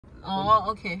Oh,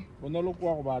 okay.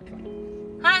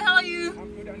 Hi, how are you?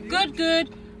 Good, good.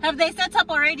 Have they set up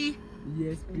already?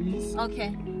 Yes, please.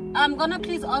 Okay. I'm gonna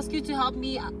please ask you to help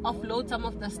me offload some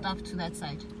of the stuff to that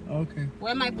side. Okay.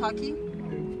 Where am I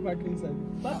parking? Back inside.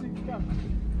 Come.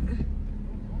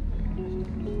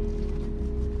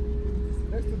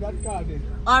 Next to that car then.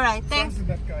 Alright, thanks. Next to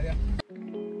that car, yeah.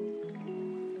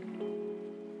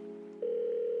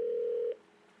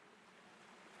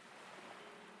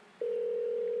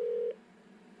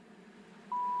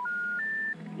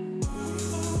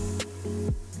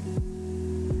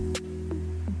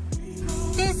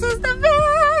 This is the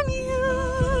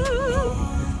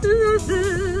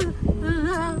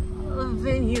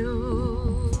venue.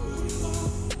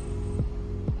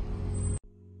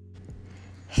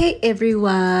 Hey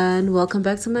everyone, welcome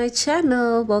back to my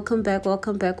channel. Welcome back.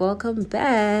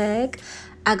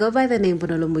 I go by the name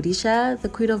Bonolo Mudisha, the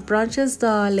queen of brunches,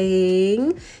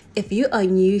 darling. If you are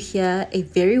new here, a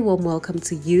very warm welcome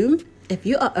to you. If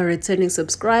you are a returning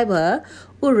subscriber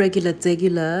or regular,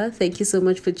 thank you so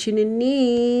much for tuning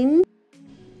in.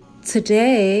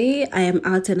 Today, I am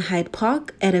out in Hyde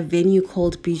Park at a venue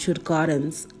called Beechwood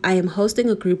Gardens. I am hosting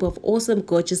a group of awesome,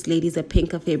 gorgeous ladies at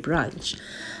Pink Cafe brunch.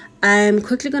 I'm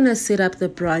quickly going to set up the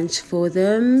brunch for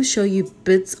them, show you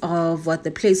bits of what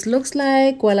the place looks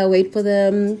like while I wait for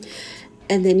them.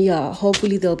 And then, yeah,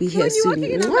 hopefully they'll be here soon.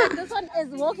 This one is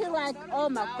walking like, oh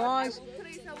my gosh,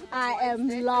 I am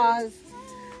lost.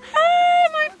 Hi,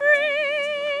 my friend.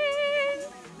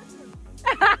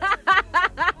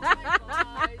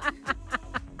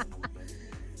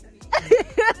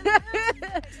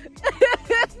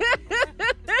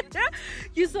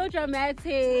 You're so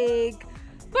dramatic.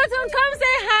 But don't come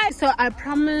say hi. So I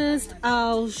promised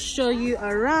I'll show you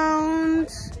around.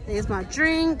 There's my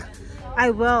drink.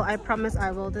 I promise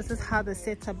I will. This is how the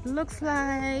setup looks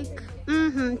like.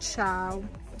 Ciao.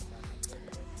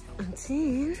 And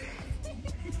then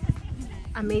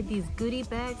I made these goodie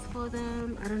bags for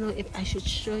them. I don't know if I should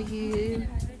show you.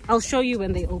 I'll show you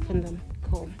when they open them.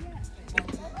 Cool.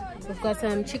 We've got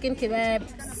some chicken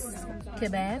kebabs,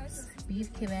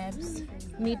 beef kebabs,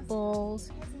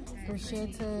 meatballs,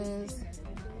 bruschettas,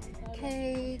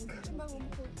 cake,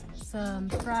 some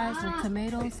fries with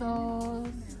tomato sauce,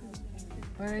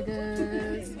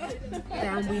 burgers.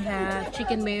 Then we have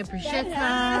chicken mayo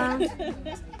bruschetta,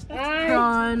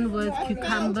 prawn with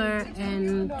cucumber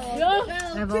and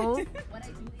level,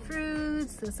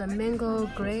 fruits, there's some mango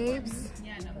grapes.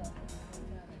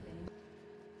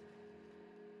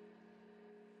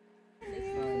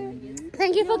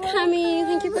 Thank you for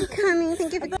coming.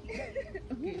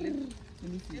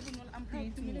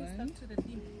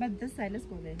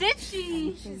 Did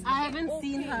she? I haven't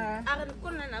seen her.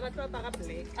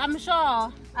 I'm sure.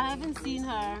 I haven't seen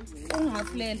her.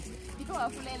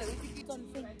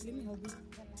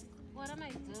 What am I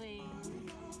doing?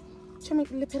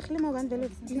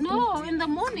 No, in the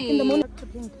morning.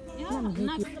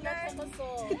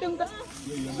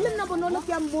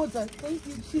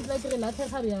 She's like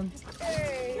hello.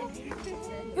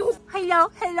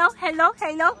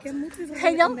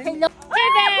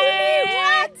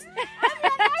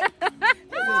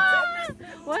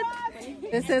 What?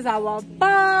 This is our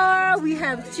bar. We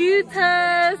have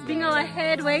tutors being our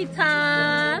head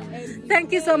waiter.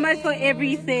 Thank you so much for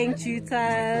everything,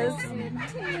 tutors.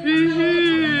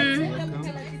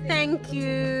 Thank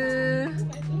you.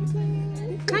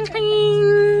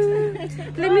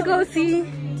 Let me go see.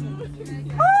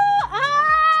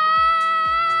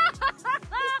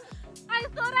 I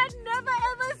thought I'd never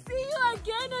ever see you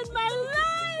again in my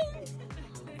life.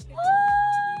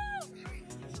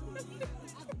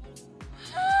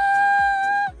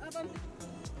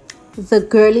 The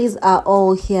girlies are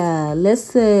all here.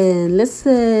 Listen.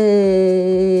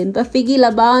 Bafigi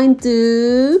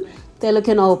Labantu. They're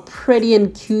looking all pretty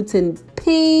and cute and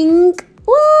pink.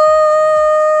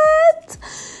 What?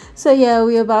 So yeah,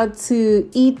 we're about to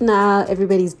eat now.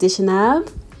 Everybody's dishing up.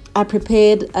 I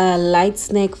prepared a light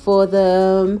snack for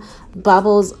them.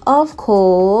 Bubbles, of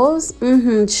course.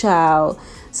 Ciao.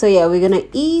 So yeah, we're gonna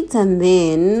eat and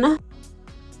then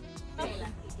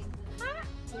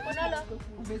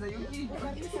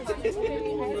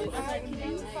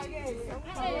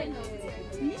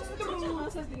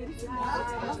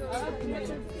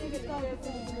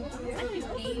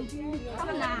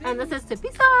and this is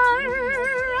Spacious.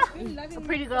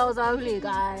 Pretty girls only,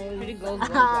 guys. Pretty girls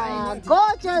only.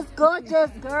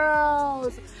 Gorgeous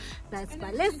girls. That's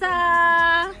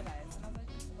Melissa.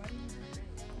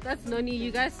 That's Noni.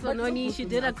 You guys saw Noni. She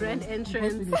did a grand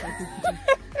entrance.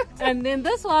 And then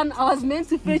this one, I was meant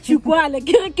to fetch you. Why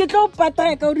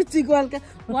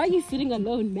are you sitting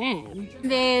alone, ma'am?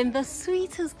 Then the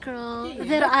sweetest girl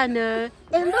that I know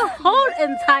in the whole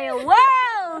entire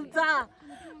world.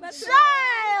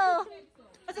 Child!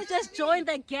 I just joined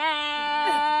the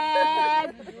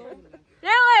gang.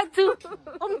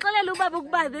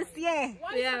 This year.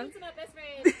 Yeah.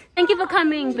 Thank you for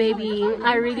coming, baby.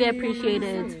 I really appreciate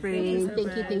it, friend.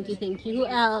 Thank you. Who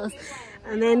else?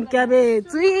 And then Gabby,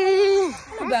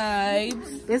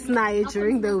 vibes. It's night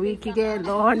during the week again,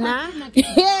 Lorna.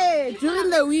 Yeah, during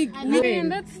the week.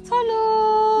 And that's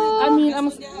Tolo. I'm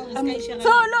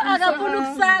Tolo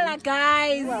Agapunuksala,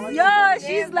 guys. Yo,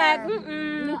 she's like,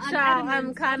 child,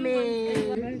 I'm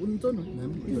coming.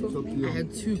 I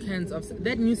had 2 cans of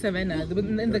that new Savannah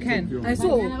in the can. I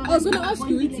saw. I was gonna ask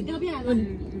you.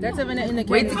 That Savannah in the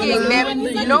can. Wait,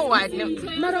 you know what?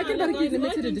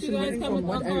 Limited edition from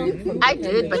what I read. I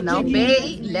did, but now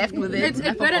Bay left with it.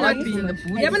 It better not be in the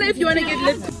booth. Yeah, but if you want to get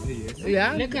lifted.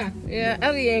 Yeah? Yeah,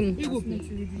 everything.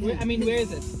 I mean, where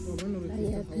is it?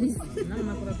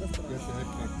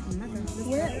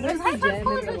 Where's Hyde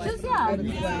Park? Just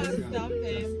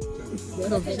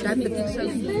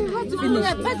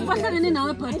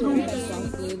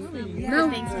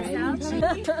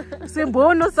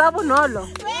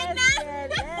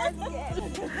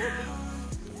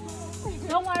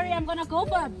Don't worry, I'm gonna go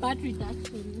for a butt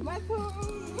reduction.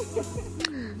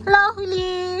 Hello,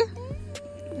 Huli.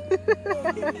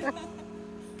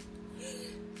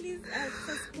 Please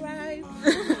subscribe,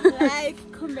 like,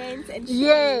 comment, and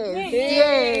share.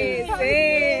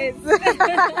 Yes.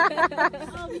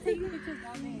 I'll be taking pictures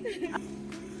down there.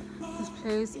 This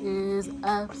place is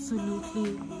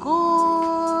absolutely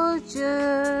gorgeous.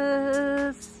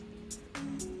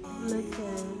 Look at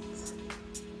it.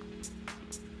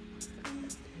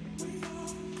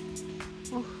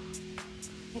 Oh,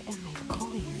 where am I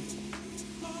going?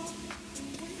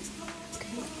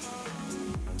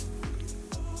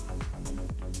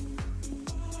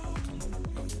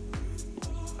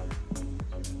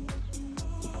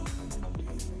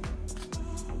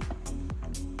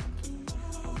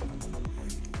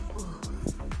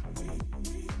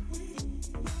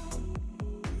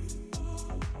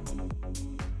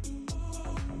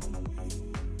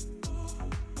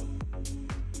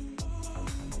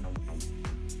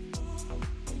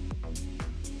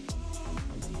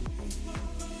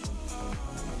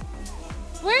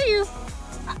 Where are you?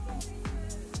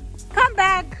 Come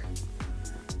back.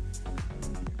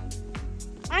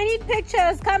 I need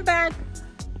pictures. Come back.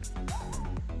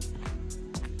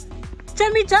 Show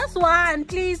me just one,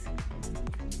 please.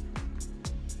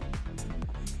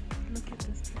 Look at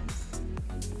this place.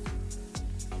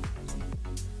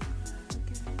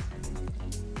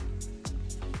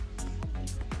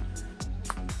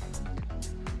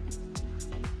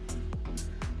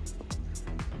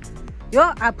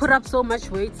 Yo, I put up so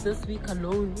much weight this week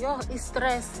alone. Yo, it's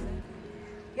stress.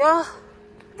 Yo,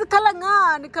 the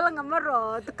kalanga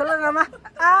maro, the kalanga ma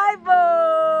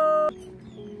aibo.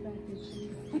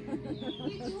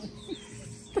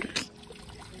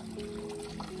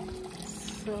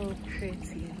 So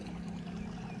pretty.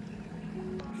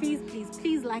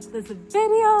 Please like this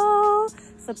video.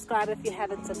 Subscribe if you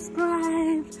haven't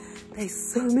subscribed. There's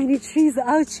so many trees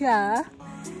out here.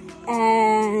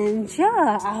 And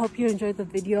yeah, I hope you enjoyed the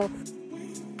video.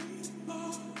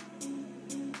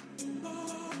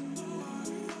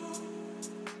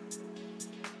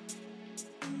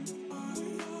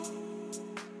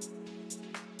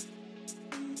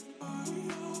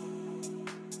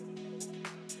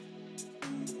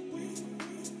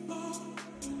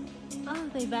 Oh,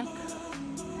 they back.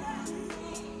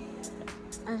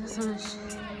 I just want to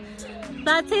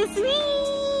that is me.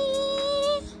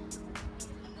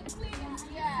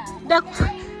 The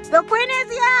queen is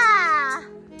here.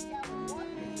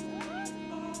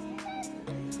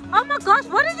 Oh my gosh,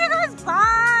 what did you guys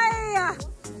buy?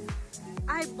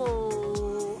 Aibo.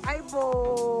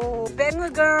 Bengal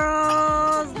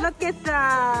girls, look at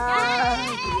that.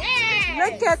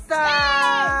 Look at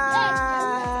that.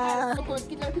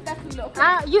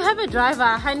 You have a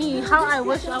driver, honey. How I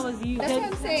wish I was you. That's what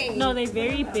I'm saying. No, they're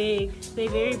very big. They're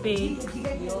very big.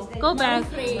 Go back.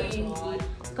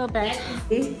 Go back.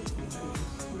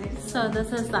 So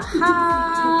this is the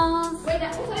house.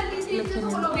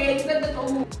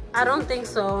 I don't think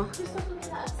so.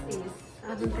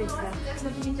 I don't think so.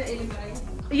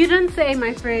 You didn't say,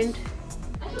 my friend.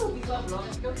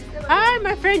 Hi,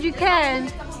 my friend, you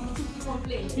can.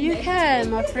 You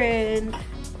can, my friend.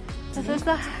 This is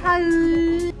the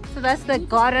house. So that's the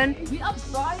garden. We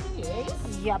upside, eh?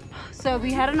 Yep. So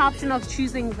we had an option of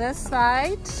choosing this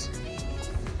side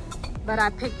but I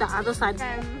picked the other side.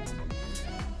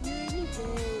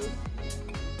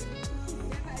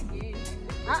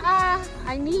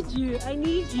 I need you. I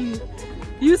need you.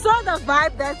 You saw the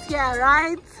vibe that's here,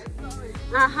 right?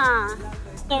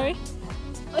 Sorry.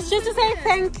 It's just to say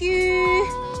thank you.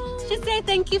 Just say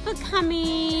thank you for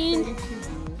coming.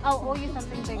 I'll owe you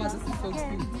something bigger. This is so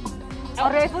cute.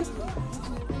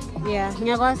 Yeah,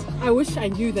 Nyagos. I wish I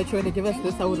knew that you were going to give us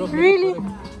this. I would have. Really?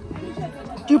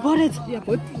 You bought it? Yeah,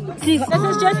 but Please, this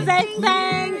is just say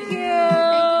thank you.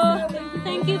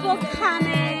 Thank you for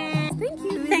coming. Thank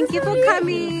you. Thank you for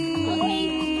coming.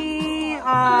 Oh,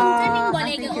 I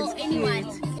think it's cute.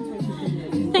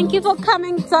 Thank you for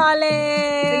coming, darling.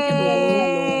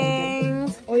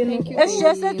 thank you. It's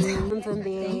just a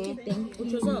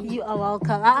you are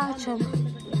welcome.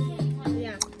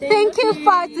 Thank you,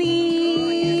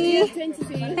 Fuzzy.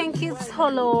 Thank you,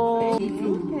 Solo.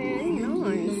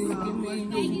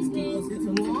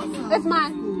 It's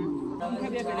mine. Let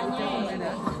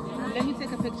me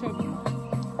take a picture of you.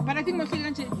 But I think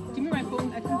give me my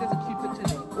phone. I think there's a cute picture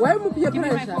there. Why would be a Give me my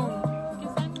pressure? phone.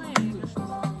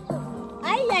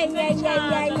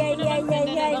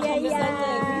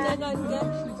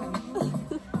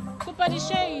 Super the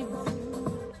shades.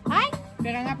 Hi.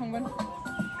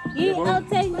 You out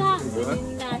to shop for me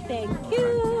now, thank you.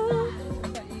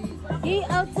 You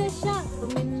out to shop for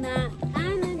me now,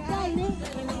 and darling,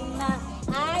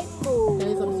 I fool.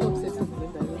 Guys, I'm so obsessed with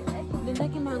Linda.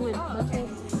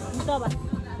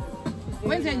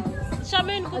 When's it?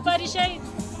 Shaman, super the shades.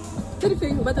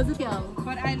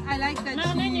 But I like that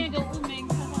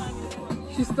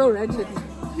she's so ratchet.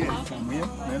 Yes,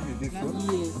 maybe this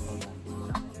one. Yes.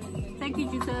 Thank you,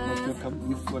 Jesus.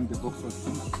 This one, the box was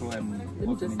finished, so I'm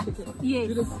opening this one.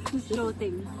 Yes, sure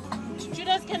thing.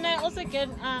 Judas, can I also get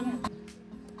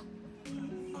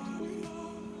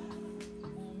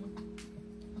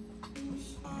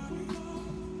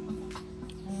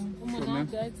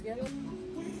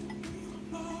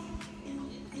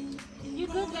You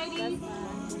good, lady?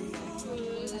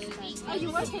 Are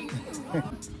you working?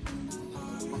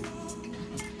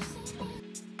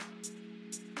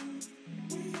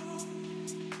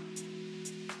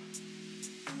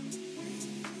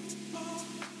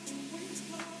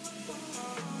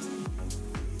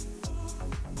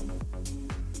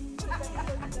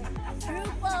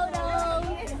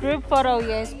 Group photo,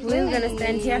 yes. We're gonna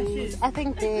stand here. I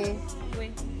think they're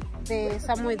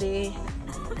somewhere there.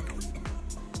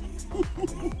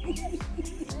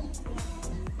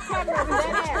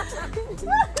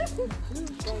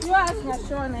 you ask me,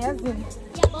 Sean?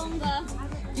 Yeah, bonga.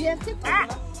 Do you have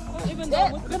TikTok? Even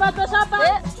though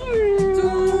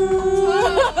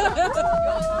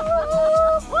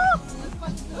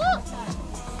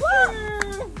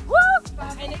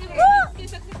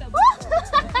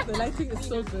The lighting is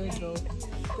so good though.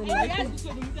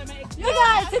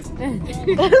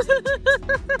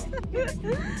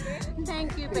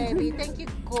 Thank you, baby. Thank you,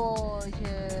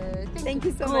 gorgeous. Thank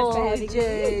you so much for having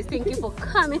me. Thank you for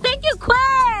coming. Thank you,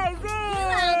 Crazy.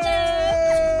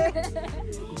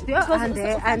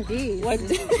 And this. What?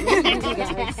 Thank you,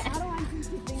 guys.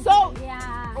 So,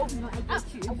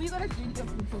 Are we gonna drink your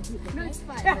food? no, it's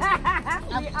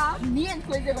fine. Me and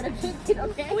Kwezi are gonna drink it,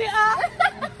 okay? We are.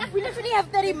 We literally have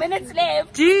 30 minutes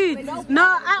left. Dude, no,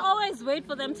 I always wait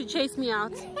for them to chase me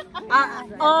out.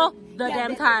 All the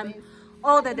damn time.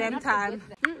 All the damn time.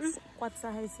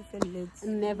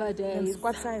 Never days.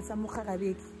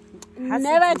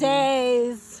 Never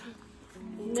days.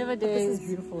 Never days. This is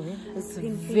beautiful, eh? It's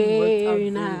very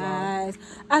nice.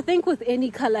 I think with any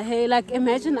color, hey, like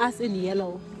imagine us in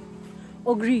yellow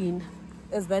or green.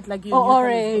 Is that like you? Or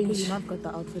orange. Okay, you not got the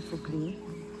outfit for green.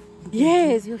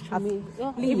 Yes, you show me.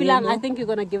 I think you're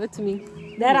gonna give it to me.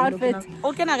 That outfit.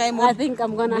 I think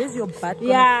I'm gonna. Where's your butt?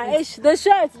 Yeah, ish, the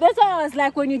shirts. That's why I was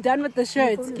like, when you're done with the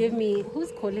shirts, give me.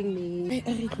 Who's calling me?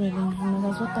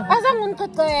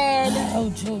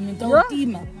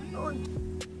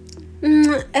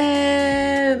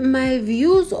 My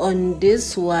views on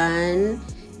this one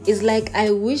is like, I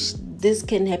wish this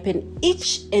can happen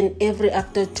each and every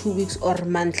after 2 weeks or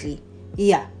monthly.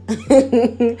 Yeah.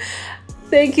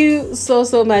 Thank you so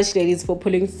much, ladies, for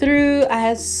pulling through. I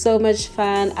had so much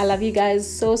fun. I love you guys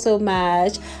so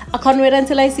much. I can't wait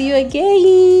until I see you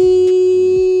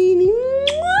again.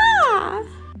 Mwah!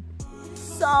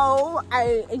 So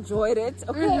I enjoyed it.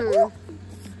 Okay.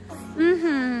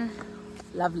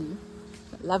 Lovely.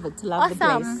 Love it. Love the place.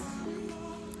 Awesome.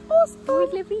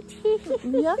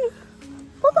 Yeah.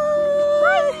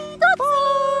 Bye.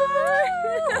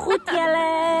 Goed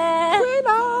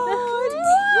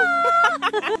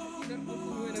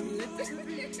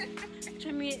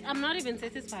Jimmy, I'm not even even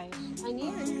satisfied. I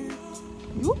need it.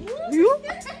 You?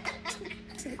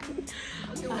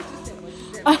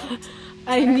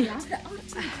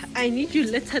 I need you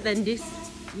later than this.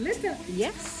 Later.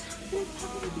 Yes.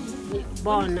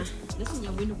 Born. This is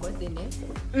your window birthday, ne?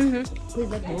 Mm-hmm.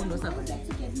 Like, oh, no, something.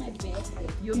 To get my bag.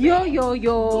 Yo.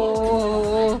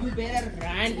 You better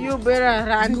run. You better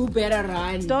run. You better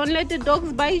run. Don't let the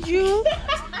dogs bite you.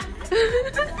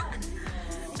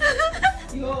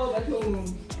 Yo, but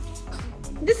home.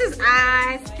 This is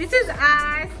us. This is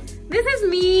us. This is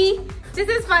me. This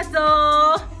is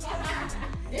Faso.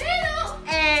 Hello.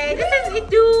 Hey, this is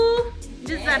Itu.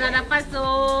 This is another Faso.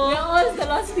 We're always the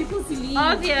last people to leave.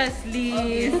 Obviously.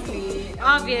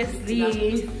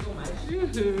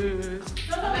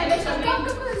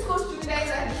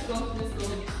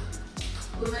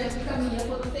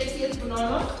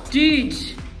 Dude,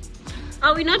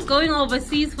 are we not going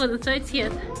overseas for the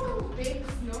 30th?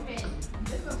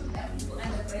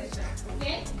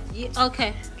 Yeah,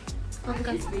 okay. I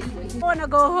wanna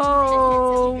go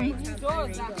home.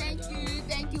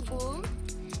 Thank you, boo.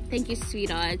 Thank you,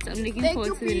 sweetheart. I'm looking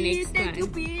forward to the next one. Thank you,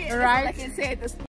 B. Right? Like I said,